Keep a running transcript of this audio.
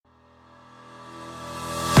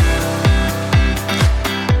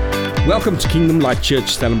Welcome to Kingdom Light Church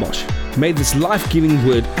Stellenbosch. May this life-giving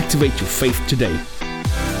word activate your faith today.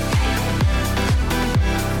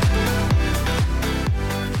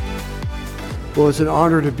 Well, it's an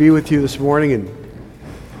honor to be with you this morning, and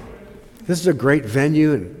this is a great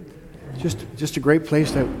venue and just a great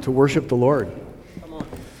place to worship the Lord.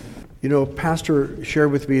 You know, Pastor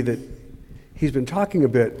shared with me that he's been talking a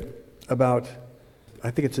bit about,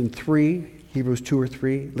 I think it's in Hebrews 2 or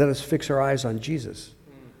 3, let us fix our eyes on Jesus.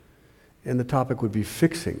 And the topic would be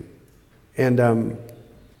fixing. And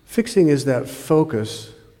fixing is that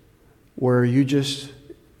focus where you just,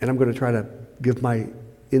 and I'm going to try to give my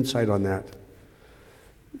insight on that.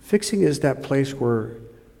 Fixing is that place where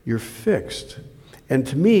you're fixed. And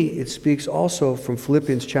to me, it speaks also from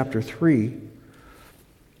Philippians chapter 3,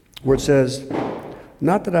 where it says,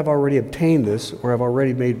 not that I've already obtained this, or I've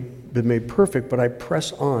already been made perfect, but I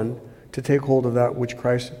press on to take hold of that which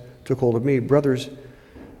Christ took hold of me. Brothers,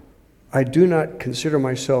 I do not consider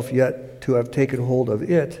myself yet to have taken hold of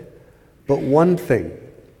it, but one thing.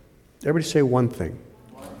 Everybody say one thing.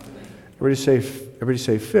 Everybody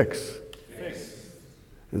say fix.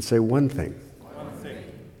 And say one thing.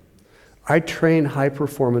 I train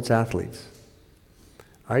high-performance athletes.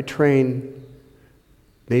 I train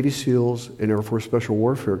Navy SEALs and Air Force Special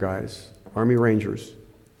Warfare guys, Army Rangers.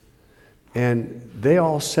 And they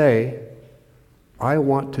all say, I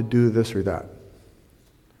want to do this or that.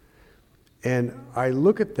 And I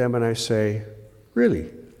look at them and I say, really?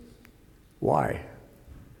 Why?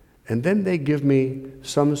 And then they give me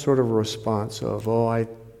some sort of a response of, oh, I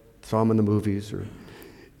saw them in the movies, or,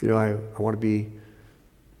 you know, I want to be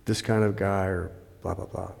this kind of guy, or blah, blah,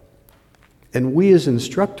 blah. And we as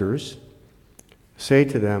instructors say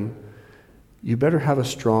to them, you better have a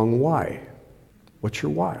strong why. What's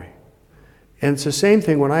your why? And it's the same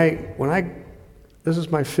thing when I this is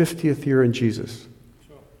my 50th year in Jesus.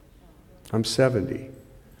 I'm 70.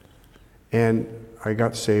 And I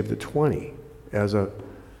got saved at 20 as a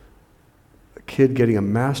kid getting a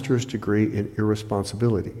master's degree in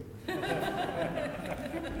irresponsibility.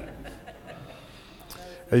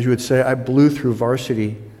 As you would say, I blew through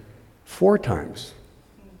varsity 4 times.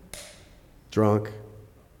 Drunk,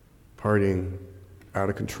 partying, out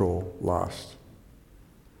of control, lost.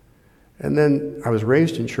 And then I was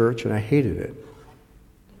raised in church and I hated it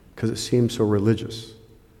because it seemed so religious.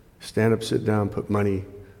 Stand up, sit down, put money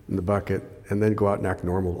in the bucket, and then go out and act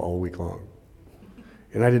normal all week long.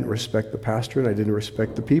 And I didn't respect the pastor and I didn't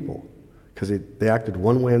respect the people because they acted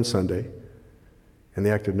one way on Sunday and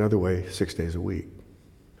they acted another way 6 days a week.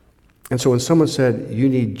 And so when someone said, you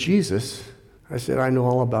need Jesus, I said, I know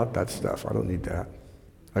all about that stuff. I don't need that.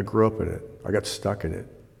 I grew up in it. I got stuck in it.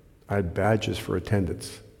 I had badges for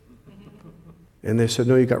attendance. And they said,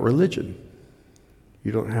 no, you got religion.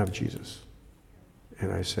 You don't have Jesus.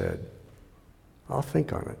 And I said, I'll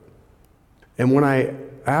think on it. And when I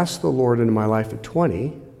asked the Lord into my life at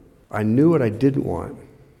 20, I knew what I didn't want.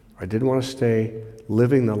 I didn't want to stay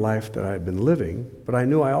living the life that I had been living, but I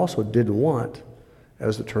knew I also didn't want,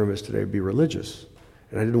 as the term is today, be religious.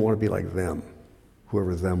 And I didn't want to be like them,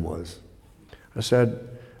 whoever them was. I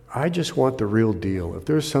said, I just want the real deal. If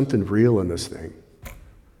there's something real in this thing.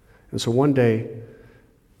 And so one day,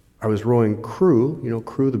 I was rowing crew,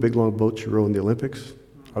 the big long boats you row in the Olympics.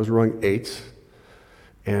 I was rowing 8s,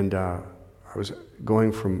 and I was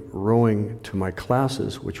going from rowing to my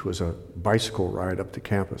classes, which was a bicycle ride up to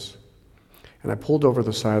campus. And I pulled over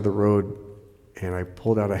the side of the road, and I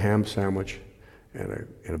pulled out a ham sandwich and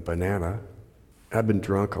a banana. I'd been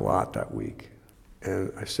drunk a lot that week.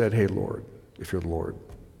 And I said, hey, Lord, if you're the Lord,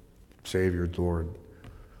 Savior, Lord,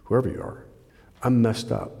 whoever you are, I'm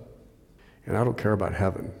messed up, and I don't care about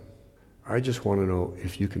heaven. I just want to know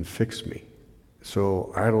if you can fix me.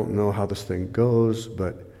 So I don't know how this thing goes,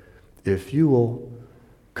 but if you will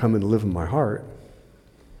come and live in my heart,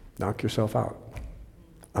 knock yourself out.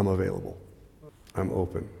 I'm available. I'm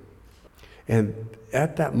open. And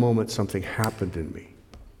at that moment, something happened in me.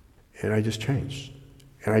 And I just changed.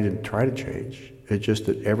 And I didn't try to change. It's just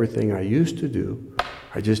that everything I used to do,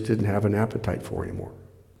 I just didn't have an appetite for anymore.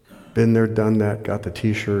 Been there, done that, got the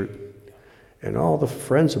t-shirt. And all the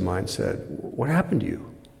friends of mine said, what happened to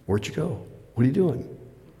you? Where'd you go? What are you doing?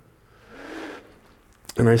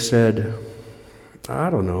 And I said,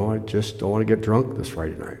 I don't know. I just don't want to get drunk this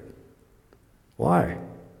Friday night. Why?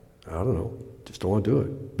 I don't know. Just don't want to do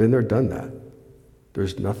it. Been there, done that.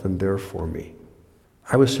 There's nothing there for me.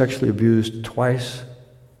 I was sexually abused twice,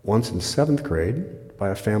 once in 7th grade by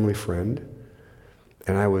a family friend,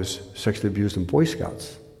 and I was sexually abused in Boy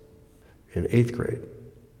Scouts in 8th grade.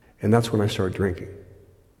 And that's when I started drinking.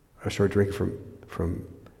 I started drinking from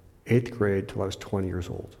 8th grade till I was 20 years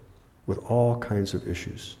old. with all kinds of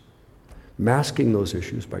issues, masking those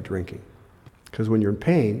issues by drinking. Because when you're in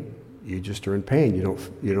pain, you just are in pain. You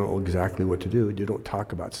don't know exactly what to do. You don't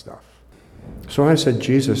talk about stuff. So I said,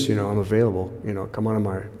 Jesus, I'm available. Come on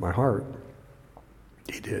in my heart.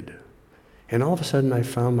 He did. And all of a sudden I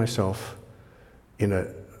found myself in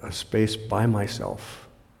a space by myself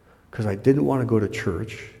because I didn't want to go to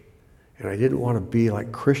church and I didn't want to be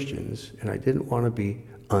like Christians and I didn't want to be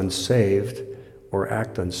unsaved or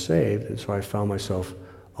act unsaved, and so I found myself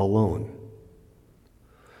alone.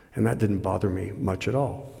 And that didn't bother me much at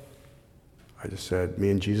all. I just said, me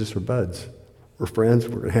and Jesus are buds. We're friends,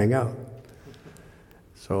 we're going to hang out.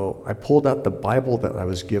 So I pulled out the Bible that I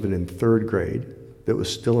was given in 3rd grade that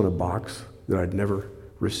was still in a box that I'd never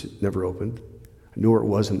opened. I knew where it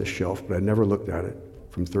was in the shelf, but I never looked at it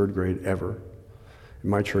from 3rd grade ever. In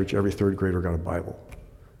my church, every 3rd grader got a Bible.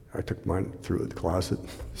 I took mine through the closet.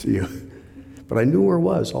 See you. But I knew where it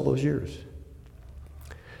was all those years.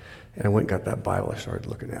 And I went and got that Bible. I started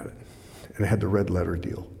looking at it. And it had the red letter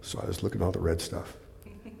deal. So I was looking at all the red stuff.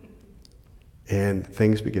 And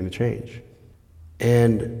things began to change.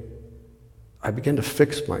 And I began to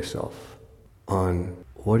fix myself on,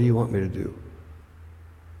 what do you want me to do?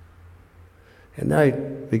 And then I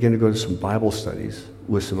began to go to some Bible studies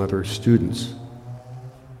with some other students.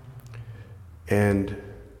 And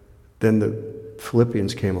then the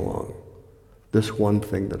Philippians came along. This one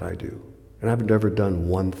thing that I do. And I've never done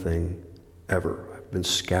one thing ever. I've been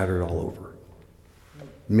scattered all over.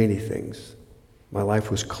 Many things. My life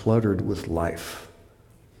was cluttered with life.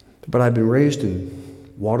 But I've been raised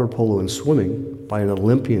in water polo and swimming by an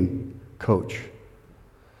Olympian coach.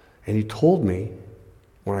 And he told me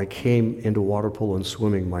when I came into water polo and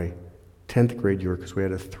swimming my 10th grade year, because we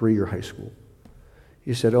had a 3-year high school,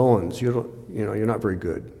 he said, Owens, you're not very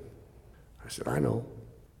good. I said, I know.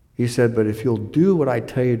 He said, but if you'll do what I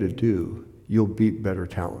tell you to do, you'll beat better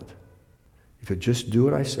talent. If you just do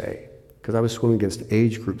what I say, because I was swimming against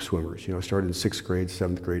age group swimmers. I started in 6th grade,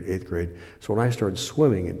 7th grade, 8th grade. So when I started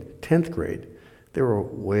swimming in 10th grade, they were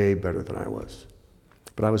way better than I was.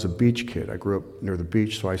 But I was a beach kid. I grew up near the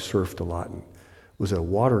beach, so I surfed a lot and was a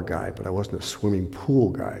water guy, but I wasn't a swimming pool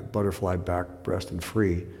guy, butterfly, back, breast, and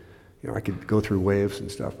free. I could go through waves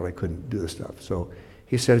and stuff, but I couldn't do the stuff. So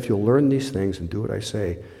he said, if you'll learn these things and do what I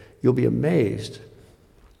say, you'll be amazed.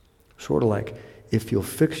 Sort of like if you'll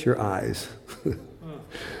fix your eyes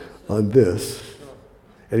on this,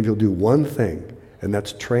 and if you'll do one thing, and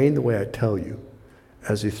that's train the way I tell you,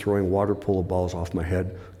 as he's throwing water polo balls off my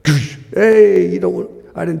head. Hey,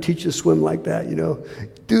 I didn't teach you to swim like that,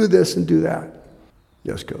 Do this and do that.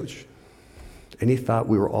 Yes, coach. And he thought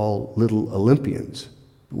we were all little Olympians.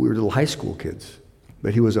 We were little high school kids.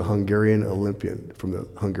 But he was a Hungarian Olympian from the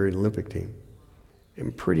Hungarian Olympic team.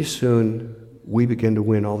 And pretty soon, we began to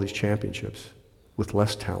win all these championships with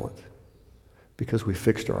less talent because we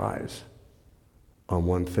fixed our eyes on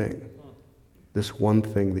one thing. This one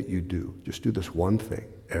thing that you do. Just do this one thing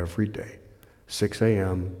every day. 6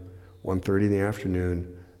 a.m., 1:30 in the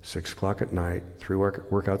afternoon, 6 o'clock at night, 3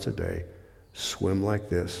 workouts a day. Swim like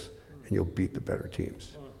this, and you'll beat the better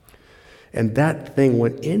teams. And that thing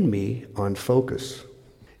went in me on focus.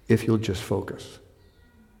 If you'll just focus.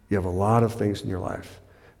 You have a lot of things in your life.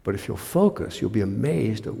 But if you'll focus, you'll be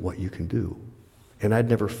amazed at what you can do. And I'd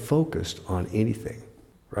never focused on anything,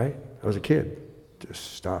 right? I was a kid,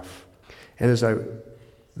 just stuff. And as I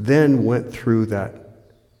then went through that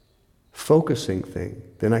focusing thing,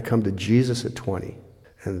 then I come to Jesus at 20.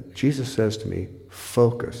 And Jesus says to me,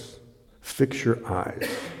 focus, fix your eyes,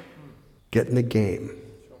 get in the game.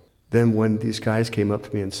 Then when these guys came up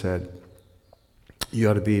to me and said, you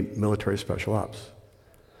ought to be military special ops,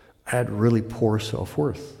 I had really poor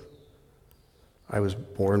self-worth. I was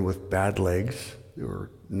born with bad legs. They were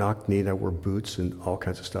knock-kneed. I wore boots and all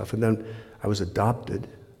kinds of stuff. And then I was adopted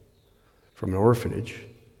from an orphanage.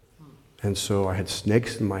 And so I had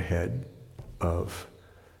snakes in my head of,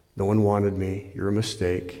 no one wanted me, you're a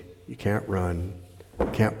mistake, you can't run, you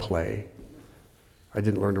can't play. I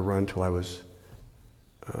didn't learn to run until I was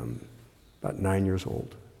about 9 years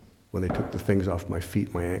old, when they took the things off my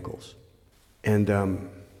feet, my ankles. And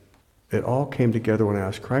it all came together when I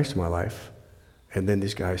asked Christ in my life. And then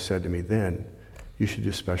these guys said to me then, you should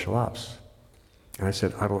do special ops. And I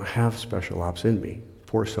said, I don't have special ops in me.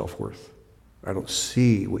 Poor self-worth. I don't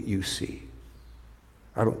see what you see.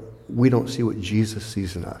 We don't see what Jesus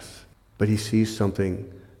sees in us. But he sees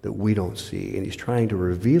something that we don't see. And he's trying to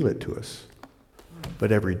reveal it to us.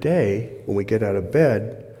 But every day, when we get out of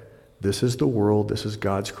bed, this is the world, this is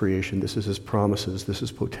God's creation, this is his promises, this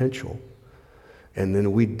is potential. And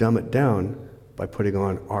then we dumb it down by putting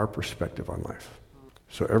on our perspective on life.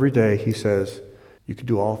 So every day he says, you can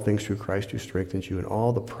do all things through Christ who strengthens you, and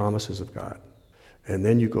all the promises of God. And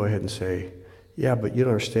then you go ahead and say, yeah, but you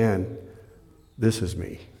don't understand, this is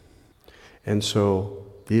me. And so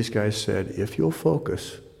these guys said, if you'll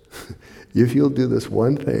focus, if you'll do this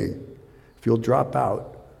one thing, if you'll drop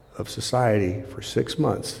out of society for 6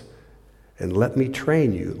 months and let me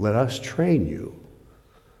train you, let us train you.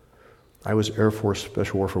 I was Air Force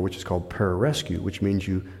Special Warfare, which is called pararescue, which means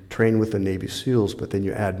you train with the Navy SEALs, but then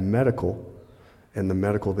you add medical, and the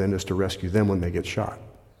medical then is to rescue them when they get shot.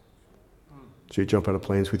 So you jump out of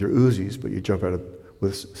planes with your Uzis, but you jump out of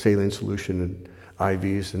with saline solution and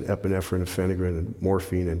IVs and epinephrine and phenergan and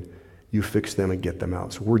morphine, and you fix them and get them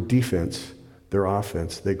out. So we're defense, they're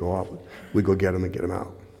offense. They go out, we go get them and get them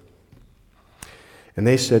out. And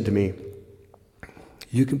they said to me,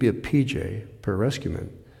 you can be a PJ, pararescueman,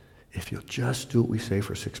 if you'll just do what we say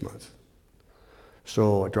for 6 months.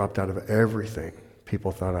 So I dropped out of everything.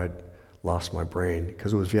 People thought I'd lost my brain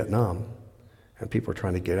because it was Vietnam. And people were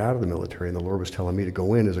trying to get out of the military, and the Lord was telling me to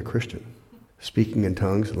go in as a Christian, speaking in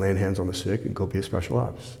tongues and laying hands on the sick and go be a special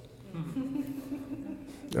ops.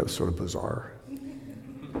 That was sort of bizarre.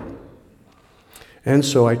 And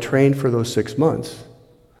so I trained for those 6 months,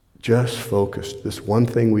 just focused. This one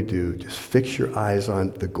thing we do, just fix your eyes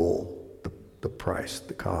on the goal, the price,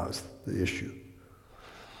 the cause, the issue.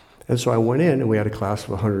 And so I went in, and we had a class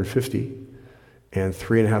of 150, and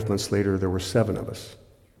 3.5 months later, there were 7 of us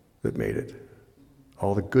that made it.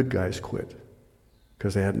 All the good guys quit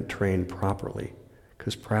because they hadn't trained properly,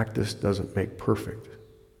 because practice doesn't make perfect.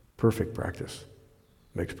 Perfect practice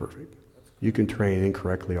makes perfect. You can train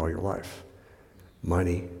incorrectly all your life.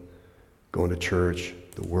 Money, going to church,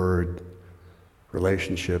 the word,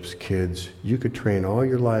 relationships, kids. You could train all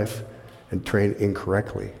your life and train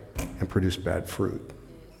incorrectly and produce bad fruit,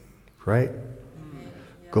 right?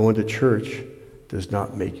 Going to church does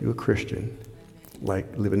not make you a Christian, like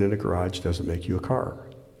living in a garage doesn't make you a car.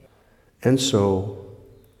 And so,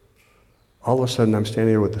 all of a sudden I'm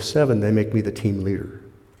standing there with the 7, they make me the team leader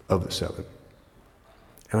of the 7.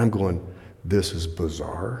 And I'm going, this is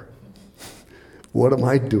bizarre. What am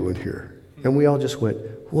I doing here? And we all just went,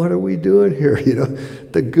 what are we doing here? You know,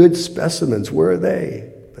 the good specimens, where are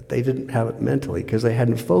they? But they didn't have it mentally because they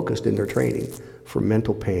hadn't focused in their training for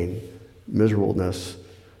mental pain, miserableness,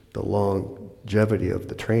 the longevity of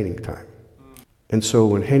the training time. And so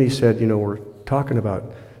when Henny said, you know, we're talking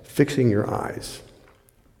about fixing your eyes,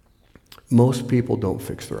 most people don't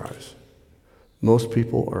fix their eyes. Most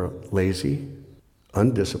people are lazy,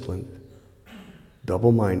 undisciplined,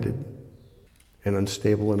 double-minded, and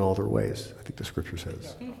unstable in all their ways, I think the scripture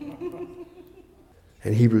says.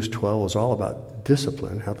 And Hebrews 12 is all about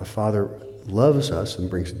discipline, how the Father loves us and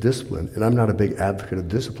brings discipline. And I'm not a big advocate of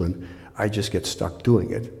discipline. I just get stuck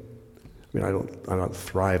doing it. I mean, I don't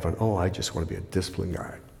thrive on, I just want to be a disciplined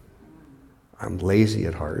guy. I'm lazy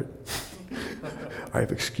at heart. I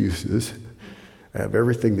have excuses. I have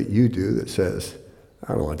everything that you do that says,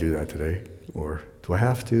 I don't want to do that today, or do I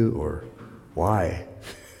have to, or why?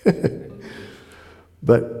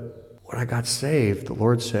 But when I got saved, the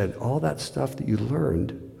Lord said, all that stuff that you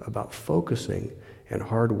learned about focusing and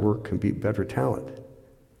hard work can beat better talent.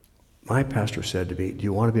 My pastor said to me, do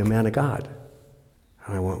you want to be a man of God?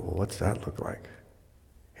 And I went, well, what's that look like?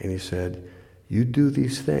 And he said, you do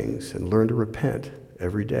these things and learn to repent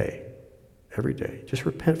every day. Every day. Just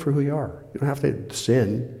repent for who you are. You don't have to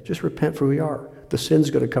sin. Just repent for who you are. The sin's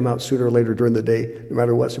going to come out sooner or later during the day, no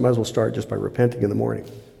matter what. So you might as well start just by repenting in the morning.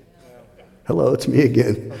 Hello, it's me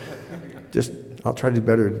again. I'll try to do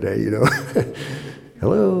better today, you know.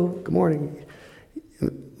 Hello, good morning.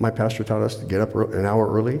 My pastor taught us to get up an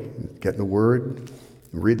hour early, get in the Word,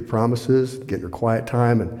 read the promises, get your quiet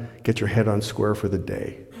time, and get your head on square for the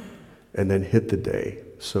day. And then hit the day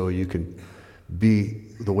so you can be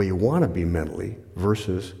the way you want to be mentally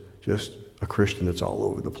versus just a Christian that's all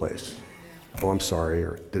over the place. Oh, I'm sorry,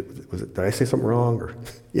 or did I say something wrong? Or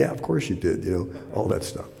yeah, of course you did, you know, all that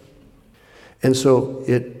stuff. And so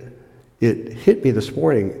it hit me this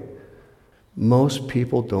morning. Most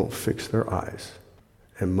people don't fix their eyes.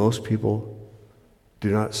 And most people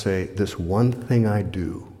do not say, this one thing I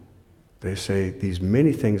do. They say, these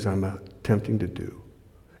many things I'm attempting to do.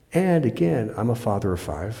 And again, I'm a father of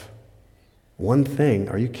 5. One thing,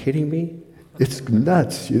 are you kidding me? It's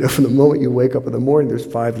nuts. You know, from the moment you wake up in the morning, there's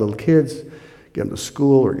 5 little kids. Get them to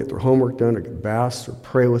school or get their homework done or get baths or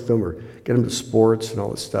pray with them or get them to sports and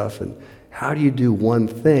all this stuff. And how do you do one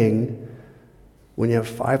thing when you have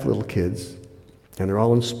 5 little kids and they're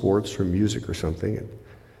all in sports or music or something, and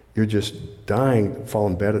you're just dying to fall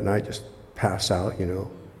in bed at night, just pass out, you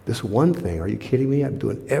know, This one thing, are you kidding me? I'm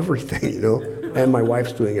doing everything, and my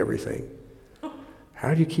wife's doing everything.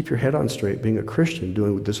 How do you keep your head on straight being a Christian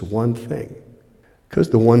doing this one thing? Because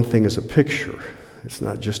the one thing is a picture. It's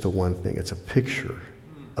not just a one thing, it's a picture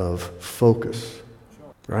of focus,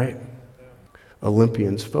 right?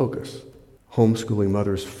 Olympians focus. Homeschooling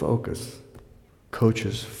mothers focus.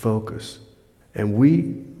 Coaches focus. And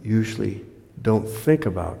we usually don't think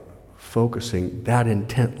about focusing that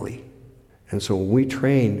intently. And so when we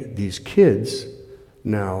train these kids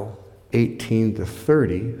now, 18 to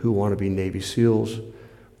 30, who want to be Navy SEALs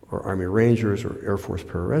or Army Rangers or Air Force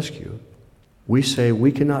Pararescue, we say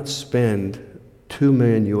we cannot spend $2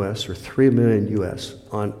 million US or $3 million US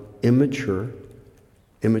on immature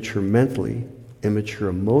mentally, immature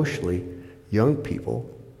emotionally, young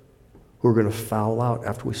people who are going to foul out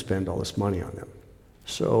after we spend all this money on them.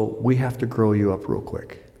 So we have to grow you up real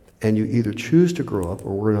quick. And you either choose to grow up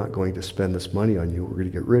or we're not going to spend this money on you, we're going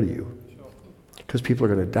to get rid of you. Because people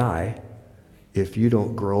are going to die if you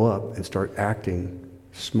don't grow up and start acting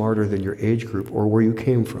smarter than your age group or where you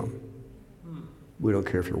came from. We don't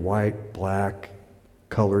care if you're white, black,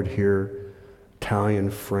 colored here,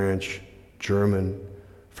 Italian, French, German,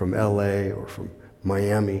 from LA or from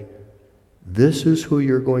Miami. This is who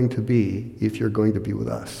you're going to be if you're going to be with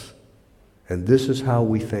us. And this is how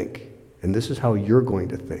we think. And this is how you're going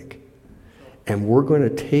to think. And we're going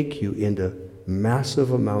to take you into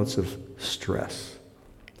massive amounts of stress,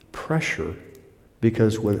 pressure,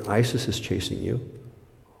 because when ISIS is chasing you,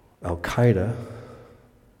 Al-Qaeda,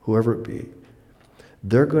 whoever it be,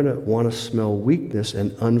 they're going to want to smell weakness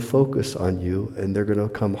and unfocus on you, and they're going to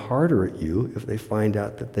come harder at you if they find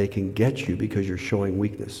out that they can get you because you're showing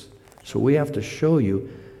weakness. So we have to show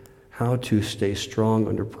you how to stay strong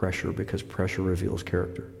under pressure, because pressure reveals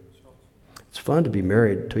character. It's fun to be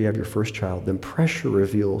married until you have your first child. Then pressure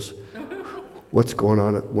reveals what's going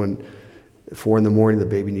on when 4 a.m, the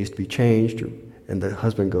baby needs to be changed, and the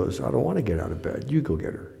husband goes, I don't want to get out of bed. You go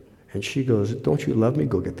get her. And she goes, don't you love me?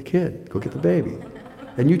 Go get the kid. Go get the baby.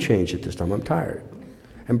 And you changed it this time. I'm tired.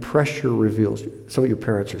 And pressure reveals. Some of your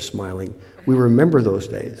parents are smiling. We remember those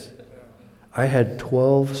days. I had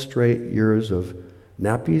 12 straight years of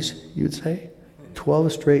nappies, you'd say?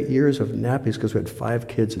 12 straight years of nappies because we had 5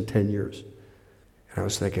 kids in 10 years. And I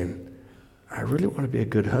was thinking, I really want to be a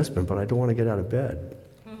good husband, but I don't want to get out of bed.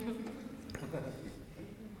 And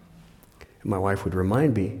my wife would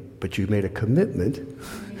remind me, but you made a commitment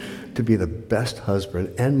to be the best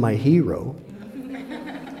husband and my hero.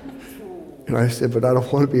 And I said, but I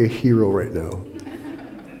don't want to be a hero right now.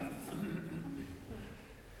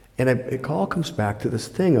 And it all comes back to this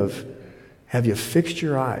thing of, have you fixed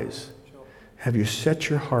your eyes? Have you set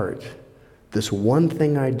your heart? This one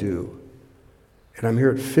thing I do, and I'm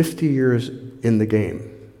here at 50 years in the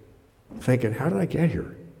game, thinking, how did I get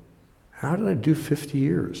here? How did I do 50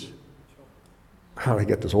 years? How did I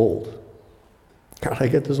get this old? How did I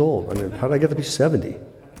get this old? I mean, how did I get to be 70?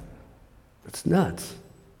 It's nuts.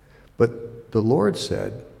 But the Lord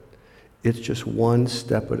said, it's just one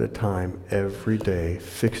step at a time every day,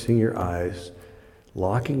 fixing your eyes,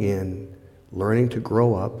 locking in, learning to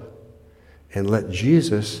grow up, and let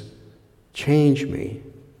Jesus change me.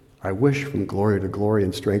 I wish from glory to glory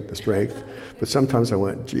and strength to strength, but sometimes I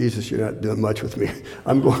went, Jesus, you're not doing much with me.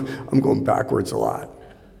 I'm going backwards a lot.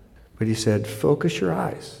 But he said, focus your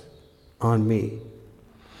eyes on me.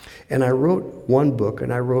 And I wrote one book,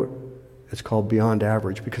 and it's called Beyond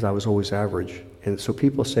Average, because I was always average. And so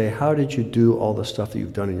people say, how did you do all the stuff that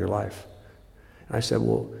you've done in your life? And I said,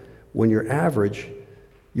 well, when you're average,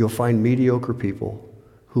 you'll find mediocre people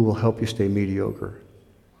who will help you stay mediocre.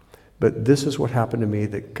 But this is what happened to me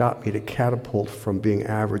that got me to catapult from being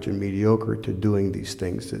average and mediocre to doing these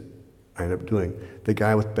things that I ended up doing. The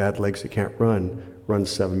guy with bad legs that can't run runs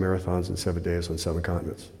 7 marathons in 7 days on 7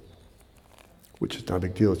 continents, which is not a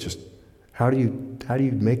big deal. It's just, how do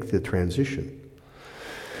you make the transition?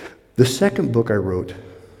 The second book I wrote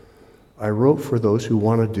for those who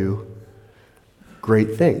want to do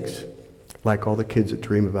great things, like all the kids that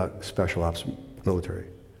dream about special ops military.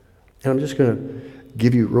 And I'm just going to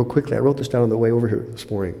give you real quickly, I wrote this down on the way over here this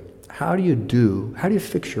morning. How do you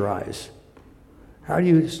fix your eyes? How do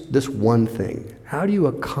you, this one thing, how do you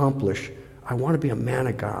accomplish, I want to be a man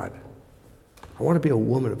of God. I want to be a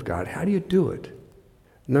woman of God. How do you do it?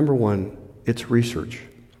 Number one, it's research.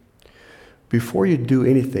 Before you do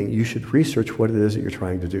anything, you should research what it is that you're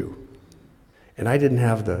trying to do. And I didn't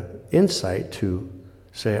have the insight to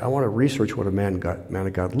say, I want to research what a man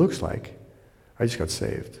of God looks like. I just got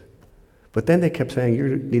saved. But then they kept saying,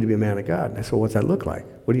 you need to be a man of God. And I said, well, what's that look like?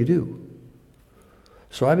 What do you do?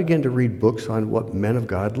 So I began to read books on what men of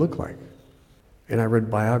God look like. And I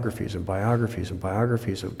read biographies and biographies and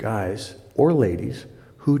biographies of guys or ladies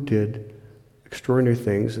who did extraordinary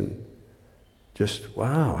things, and just,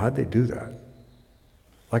 wow, how'd they do that?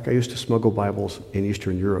 Like I used to smuggle Bibles in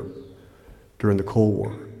Eastern Europe during the Cold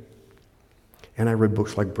War. And I read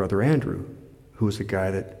books like Brother Andrew, who was a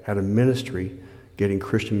guy that had a ministry getting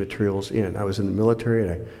Christian materials in. I was in the military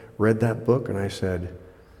and I read that book and I said,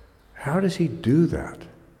 how does he do that?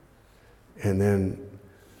 And then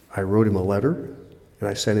I wrote him a letter and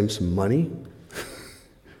I sent him some money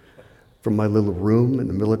from my little room in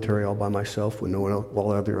the military all by myself when no one else, all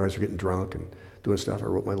the other guys were getting drunk and doing stuff. I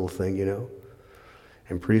wrote my little thing, you know.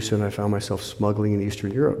 And pretty soon I found myself smuggling in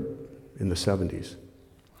Eastern Europe in the 70s.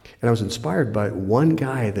 And I was inspired by one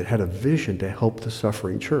guy that had a vision to help the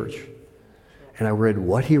suffering church. And I read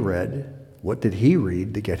what he read. What did he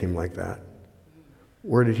read to get him like that?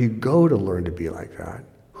 Where did he go to learn to be like that?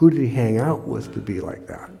 Who did he hang out with to be like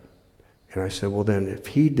that? And I said, well then, if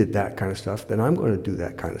he did that kind of stuff, then I'm going to do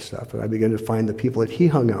that kind of stuff. And I began to find the people that he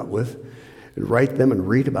hung out with and write them and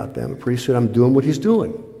read about them. And pretty soon I'm doing what he's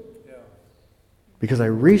doing. Yeah. Because I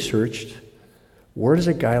researched, where does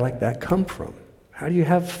a guy like that come from? How do you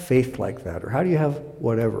have faith like that? Or how do you have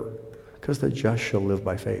whatever? Because the just shall live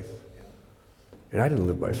by faith. And I didn't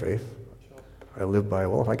live by faith. I lived by,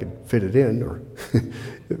 well, if I could fit it in or if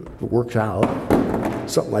it works out,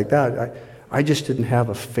 something like that. I just didn't have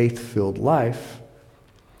a faith-filled life.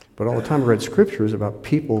 But all the time I read scriptures about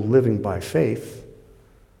people living by faith.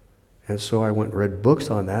 And so I went and read books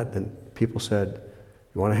on that. And people said,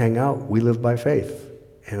 you want to hang out? We live by faith.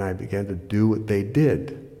 And I began to do what they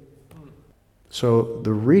did. So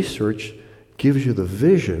the research gives you the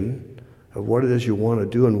vision of what it is you want to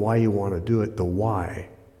do and why you want to do it, the why.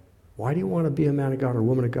 Why do you want to be a man of God or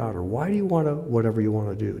woman of God? Or why do you want to, whatever you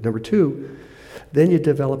want to do? Number two, then you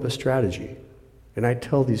develop a strategy. And I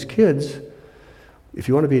tell these kids, if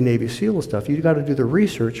you want to be a Navy SEAL and stuff, you've got to do the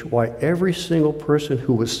research why every single person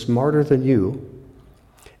who was smarter than you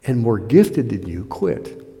and more gifted than you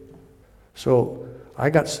quit. So I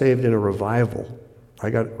got saved in a revival. I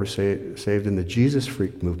got saved in the Jesus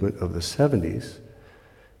Freak movement of the 70s.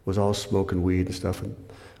 Was all smoking weed and stuff. And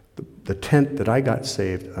the tent that I got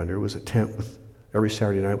saved under was a tent with every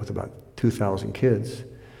Saturday night with about 2,000 kids.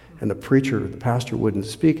 And the pastor wouldn't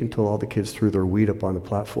speak until all the kids threw their weed up on the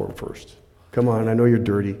platform first. Come on, I know you're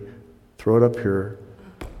dirty. Throw it up here.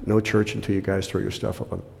 No church until you guys throw your stuff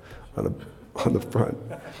up on the front.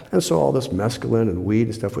 And so all this mescaline and weed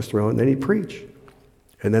and stuff was thrown, and then he'd preach.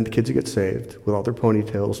 And then the kids would get saved with all their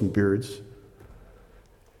ponytails and beards.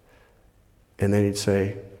 And then he'd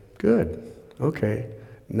say, good, okay,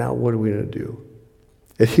 now what are we going to do?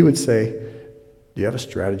 And he would say, do you have a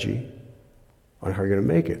strategy on how you're going to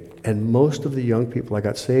make it? And most of the young people I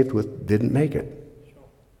got saved with didn't make it.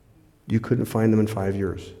 You couldn't find them in 5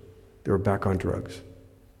 years. They were back on drugs.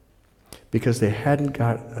 Because they hadn't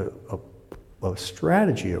got a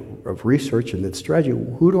strategy of research and that strategy.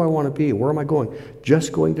 Who do I want to be? Where am I going?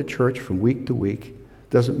 Just going to church from week to week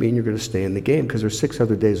doesn't mean you're going to stay in the game, because there's 6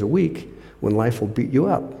 other days a week when life will beat you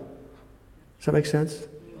up. Does that make sense?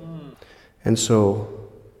 And so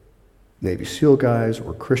Navy SEAL guys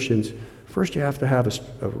or Christians, first you have to have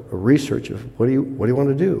a research of what do you want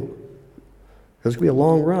to do? Because it's going to be a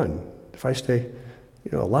long run. If I stay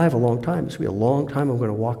alive a long time, it's going to be a long time I'm going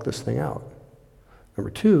to walk this thing out.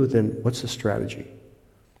 Number two, then what's the strategy?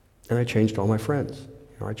 And I changed all my friends.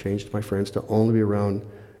 I changed my friends to only be around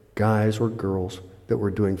guys or girls that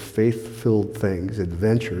were doing faith-filled things,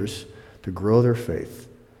 adventures to grow their faith.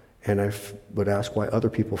 And I would ask why other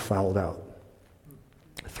people fouled out.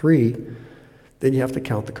 3, then you have to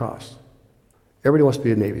count the cost. Everybody wants to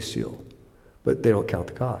be a Navy SEAL, but they don't count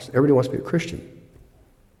the cost. Everybody wants to be a Christian,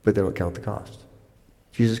 but they don't count the cost.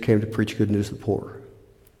 Jesus came to preach good news to the poor,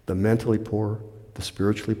 the mentally poor, the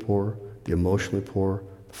spiritually poor, the emotionally poor,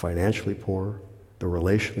 the financially poor, the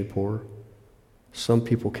relationally poor. Some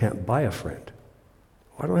people can't buy a friend.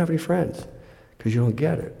 Well, I don't have any friends, because you don't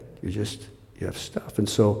get it. You have stuff. And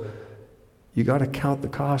so you got to count the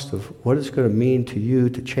cost of what it's going to mean to you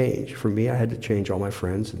to change. For me, I had to change all my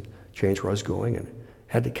friends and change where I was going, and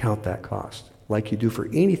had to count that cost, like you do for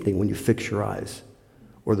anything when you fix your eyes,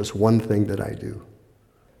 or this one thing that I do.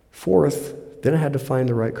 4th, then I had to find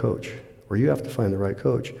the right coach, or you have to find the right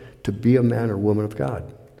coach to be a man or woman of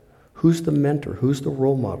God. Who's the mentor? Who's the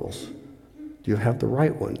role models? Do you have the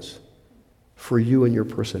right ones for you and your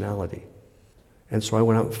personality? And so I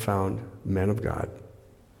went out and found men of God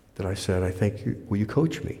that I said, will you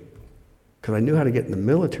coach me? Because I knew how to get in the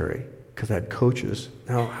military, because I had coaches.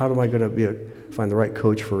 Now, how am I going to find the right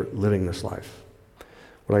coach for living this life?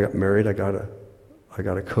 When I got married, I got I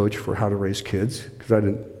got a coach for how to raise kids because I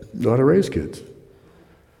didn't know how to raise kids.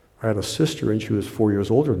 I had a sister and she was 4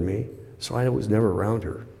 years older than me, so I was never around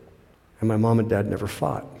her. And my mom and dad never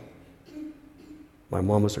fought. My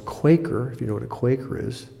mom was a Quaker, if you know what a Quaker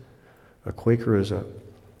is. A Quaker is a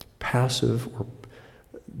passive or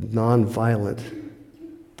non-violent,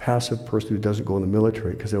 passive person who doesn't go in the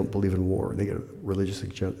military because they don't believe in war. They get a religious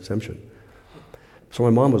exemption. So my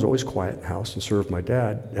mom was always quiet in the house and served my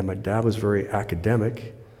dad, and my dad was very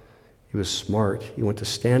academic. He was smart. He went to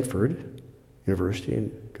Stanford University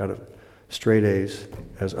and got a straight A's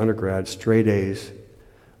as undergrad, straight A's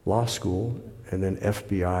law school, and then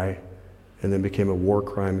FBI, and then became a war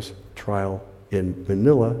crimes trial in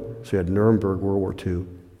Manila. So he had Nuremberg, World War II.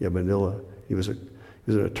 Yeah, Manila. He was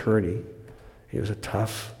an attorney. He was a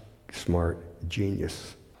tough, smart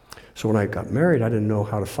genius. So when I got married, I didn't know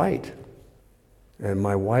how to fight. And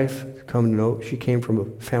my wife, come to know, she came from a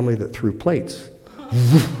family that threw plates.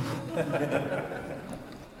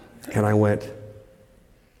 And I went,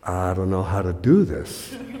 I don't know how to do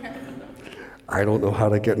this. I don't know how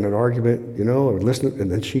to get in an argument, or listen. And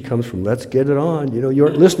then she comes from, let's get it on. You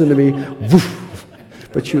aren't listening to me.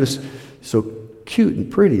 But she was so cute and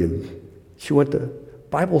pretty, and she went to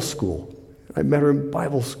Bible school. I met her in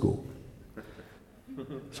Bible school.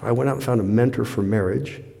 So I went out and found a mentor for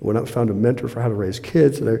marriage. I went out and found a mentor for how to raise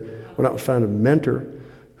kids. And I went out and found a mentor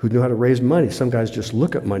who knew how to raise money. Some guys just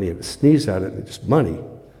look at money and sneeze at it, and it's money.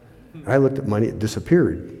 I looked at money, it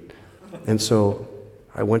disappeared. And so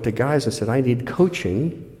I went to guys and said, I need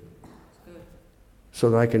coaching so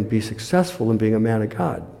that I can be successful in being a man of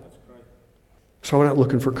God. So I went out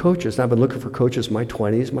looking for coaches. And I've been looking for coaches in my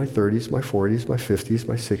 20s, my 30s, my 40s, my 50s,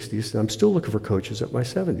 my 60s, and I'm still looking for coaches at my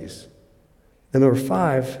 70s. And number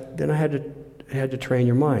 5, then I had to train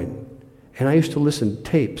your mind. And I used to listen to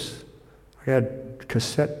tapes. I had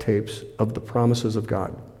cassette tapes of the promises of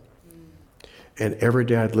God. And every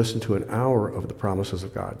day I'd listen to an hour of the promises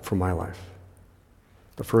of God for my life.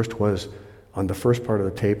 The first was, on the first part of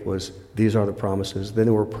the tape was, these are the promises. Then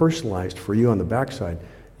they were personalized for you on the backside.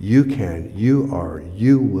 You can, you are,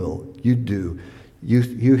 you will, you do, you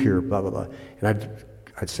hear, blah, blah, blah. And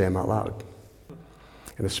I'd say them out loud.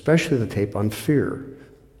 And especially the tape on fear.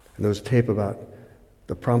 And there was a tape about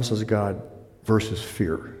the promises of God versus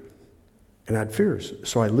fear. And I had fears.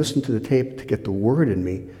 So I listened to the tape to get the word in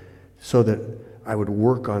me so that I would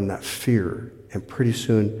work on that fear. And pretty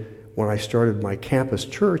soon, when I started my campus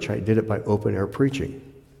church, I did it by open air preaching.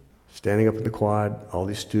 Standing up in the quad, all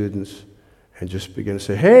these students, and just begin to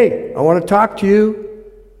say, hey, I want to talk to you.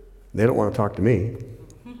 They don't want to talk to me.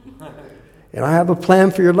 And I have a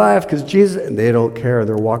plan for your life because Jesus, and they don't care.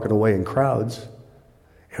 They're walking away in crowds.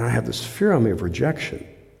 And I have this fear on me of rejection.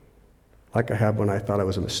 Like I had when I thought I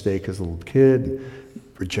was a mistake as a little kid.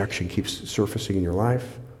 Rejection keeps surfacing in your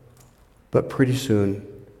life. But pretty soon,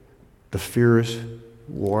 the fears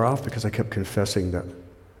wore off because I kept confessing that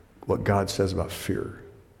what God says about fear.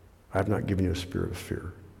 I have not given you a spirit of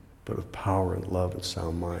fear, but of power and love and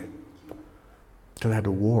sound mind. Then I had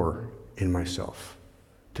to war in myself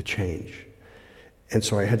to change. And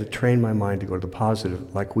so I had to train my mind to go to the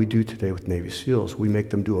positive, like we do today with Navy SEALs. We make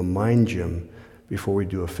them do a mind gym before we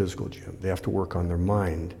do a physical gym. They have to work on their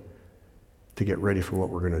mind to get ready for what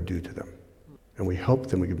we're going to do to them. And we help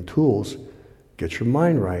them, we give them tools. Get your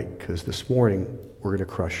mind right, because this morning we're going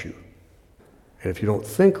to crush you. And if you don't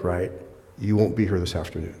think right, you won't be here this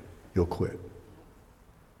afternoon. You'll quit.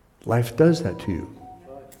 Life does that to you.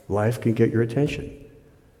 Life can get your attention.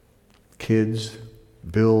 Kids,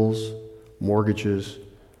 bills, mortgages,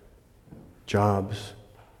 jobs.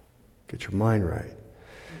 Get your mind right.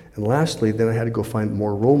 And lastly, then I had to go find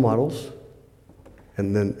more role models.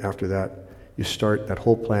 And then after that, you start that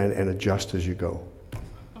whole plan and adjust as you go.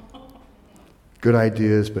 Good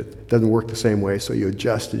ideas, but it doesn't work the same way, so you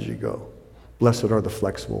adjust as you go. Blessed are the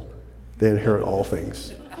flexible. They inherit all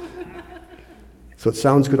things. So it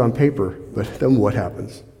sounds good on paper, but then what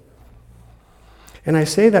happens? And I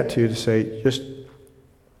say that to you to say,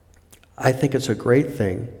 I think it's a great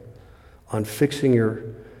thing on fixing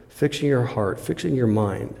your heart, fixing your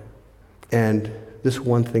mind, and this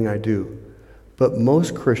one thing I do. But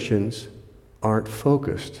most Christians aren't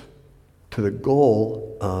focused to the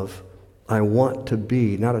goal of, I want to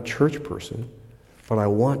be not a church person, but I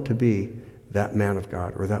want to be that man of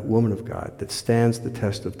God or that woman of God that stands the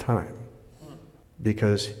test of time.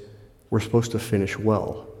 Because we're supposed to finish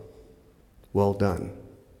well. Well done.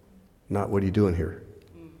 Not what are you doing here?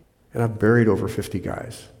 And I've buried over 50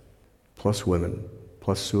 guys, plus women,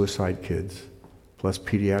 plus suicide kids, plus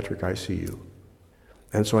pediatric ICU.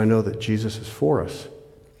 And so I know that Jesus is for us.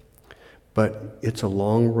 But it's a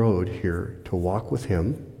long road here to walk with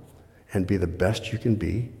him and be the best you can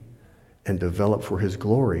be and develop for his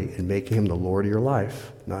glory and making him the Lord of your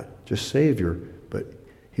life, not just Savior, but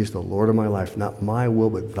he's the Lord of my life. Not my will,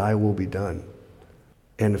 but thy will be done.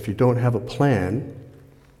 And if you don't have a plan,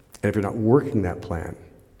 and if you're not working that plan,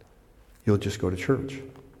 you'll just go to church.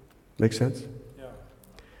 Make sense? Yeah.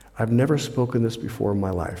 I've never spoken this before in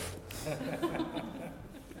my life.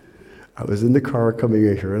 I was in the car coming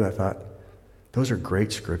in here and I thought, those are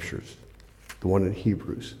great scriptures. The one in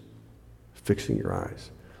Hebrews, fixing your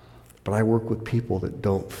eyes. But I work with people that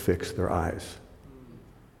don't fix their eyes.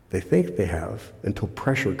 They think they have until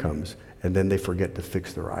pressure comes, and then they forget to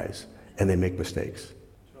fix their eyes, and they make mistakes.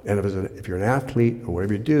 And if you're an athlete or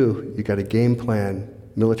whatever you do, you got a game plan,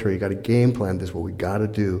 military, you got a game plan, this is what we got to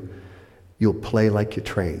do. You'll play like you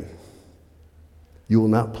train. You will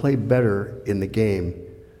not play better in the game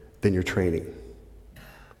than you're training.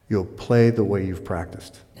 You'll play the way you've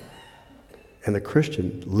practiced. And the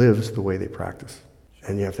Christian lives the way they practice.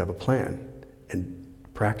 And you have to have a plan and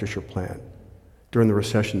practice your plan. During the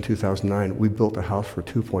recession in 2009, we built a house for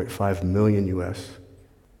 $2.5 million US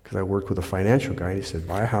because I worked with a financial guy and he said,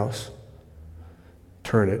 buy a house,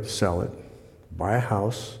 turn it, sell it. Buy a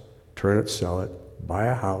house, turn it, sell it. Buy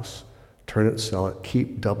a house, turn it, sell it.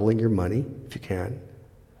 Keep doubling your money if you can.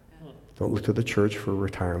 Don't look to the church for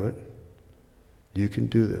retirement. You can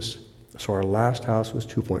do this. So our last house was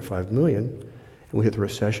 $2.5 million, and we hit the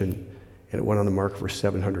recession, and it went on the market for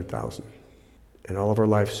 $700,000. And all of our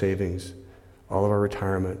life savings, all of our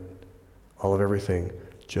retirement, all of everything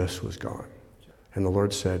just was gone. And the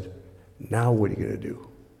Lord said, now what are you going to do?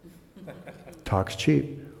 Talk's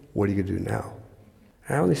cheap. What are you going to do now?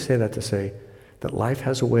 I only say that to say that life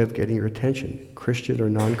has a way of getting your attention, Christian or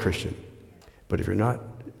non-Christian. But if you're not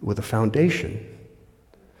with a foundation,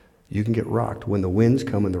 you can get rocked when the winds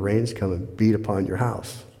come and the rains come and beat upon your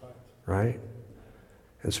house, right?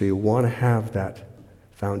 And so you want to have that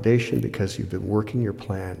foundation because you've been working your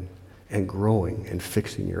plan and growing and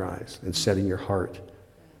fixing your eyes and setting your heart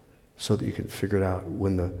so that you can figure it out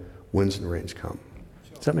when the winds and rains come.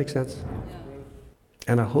 Does that make sense? Yeah.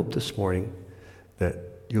 And I hope this morning that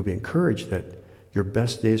you'll be encouraged that your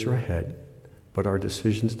best days are ahead, but our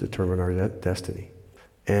decisions determine our destiny.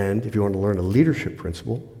 And if you want to learn a leadership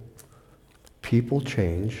principle, people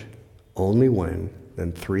change only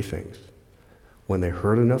then three things. When they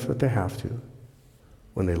hurt enough that they have to,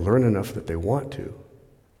 when they learn enough that they want to,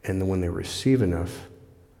 and then when they receive enough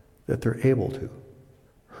that they're able to.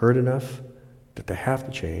 Hurt enough that they have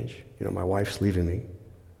to change. You know, my wife's leaving me.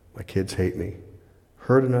 My kids hate me.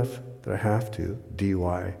 Hurt enough that I have to.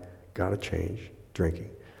 DUI, gotta change. Drinking.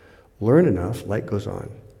 Learn enough, light goes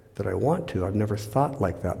on, that I want to. I've never thought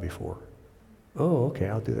like that before. Oh, okay,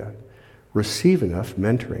 I'll do that. Receive enough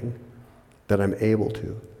mentoring that I'm able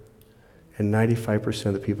to. And 95%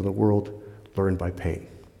 of the people in the world learn by pain.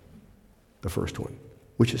 The first one,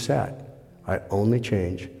 which is sad. I only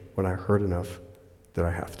change when I hurt enough that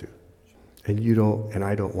I have to. And you don't, and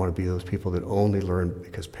I don't want to be those people that only learn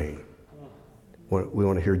because pain. We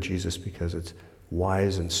want to hear Jesus because it's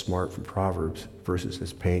wise and smart from Proverbs versus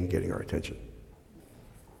his pain getting our attention.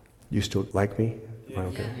 You still like me? Am I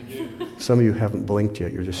okay? Some of you haven't blinked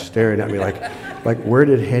yet. You're just staring at me like where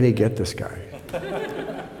did Henny get this guy?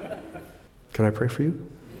 Can I pray for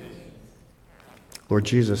you? Lord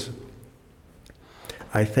Jesus,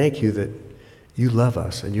 I thank you that you love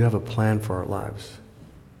us and you have a plan for our lives.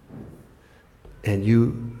 And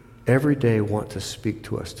you every day want to speak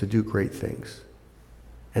to us, to do great things,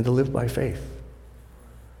 and to live by faith.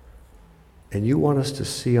 And you want us to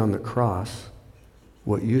see on the cross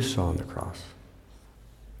what you saw on the cross.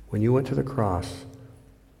 When you went to the cross,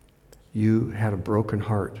 you had a broken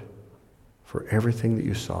heart for everything that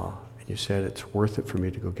you saw. And you said, it's worth it for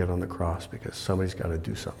me to go get on the cross because somebody's got to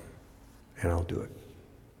do something. And I'll do it.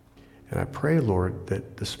 And I pray, Lord,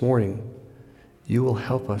 that this morning you will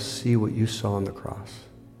help us see what you saw on the cross.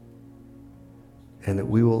 And that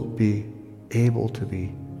we will be able to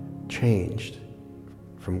be changed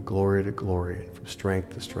from glory to glory, from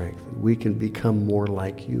strength to strength. And we can become more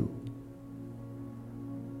like you.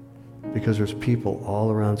 Because there's people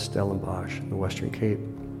all around Stellenbosch in the Western Cape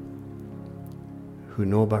who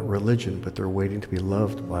know about religion, but they're waiting to be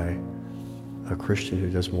loved by a Christian who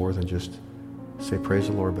does more than just say praise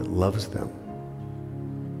the Lord, but loves them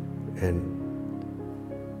and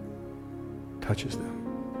touches them.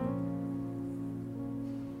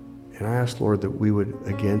 And I ask, Lord, that we would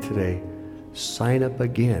again today sign up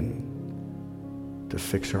again to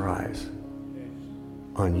fix our eyes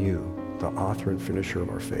on you, the author and finisher of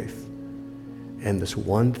our faith. And this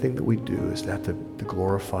one thing that we do is that to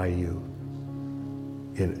glorify you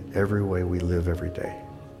in every way we live every day.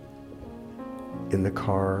 In the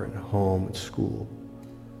car, at home, at school,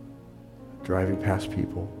 driving past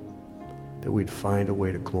people, that we'd find a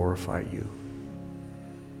way to glorify you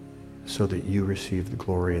so that you receive the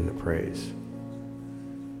glory and the praise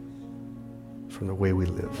from the way we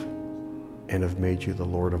live and have made you the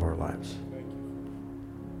Lord of our lives.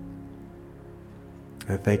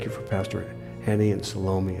 I thank you for Pastor Henny and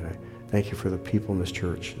Salome, and I thank you for the people in this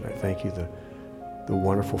church, and I thank you the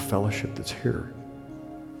wonderful fellowship that's here,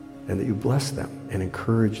 and that you bless them and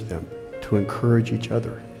encourage them to encourage each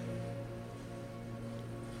other,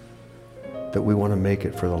 that we want to make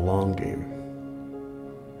it for the long game.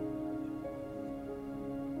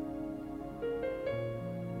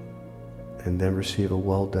 And then receive a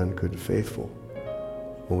well done, good and faithful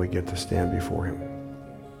when we get to stand before him.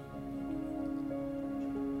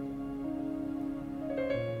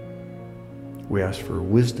 We ask for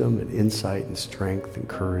wisdom and insight and strength and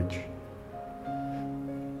courage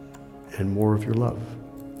and more of your love.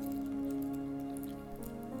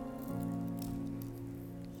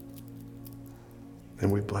 And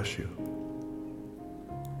we bless you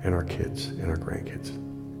and our kids and our grandkids.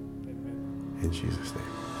 In Jesus' name.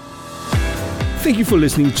 Thank you for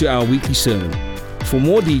listening to our weekly sermon. For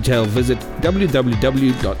more detail, visit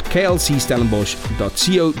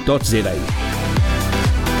www.klcstellenbosch.co.za.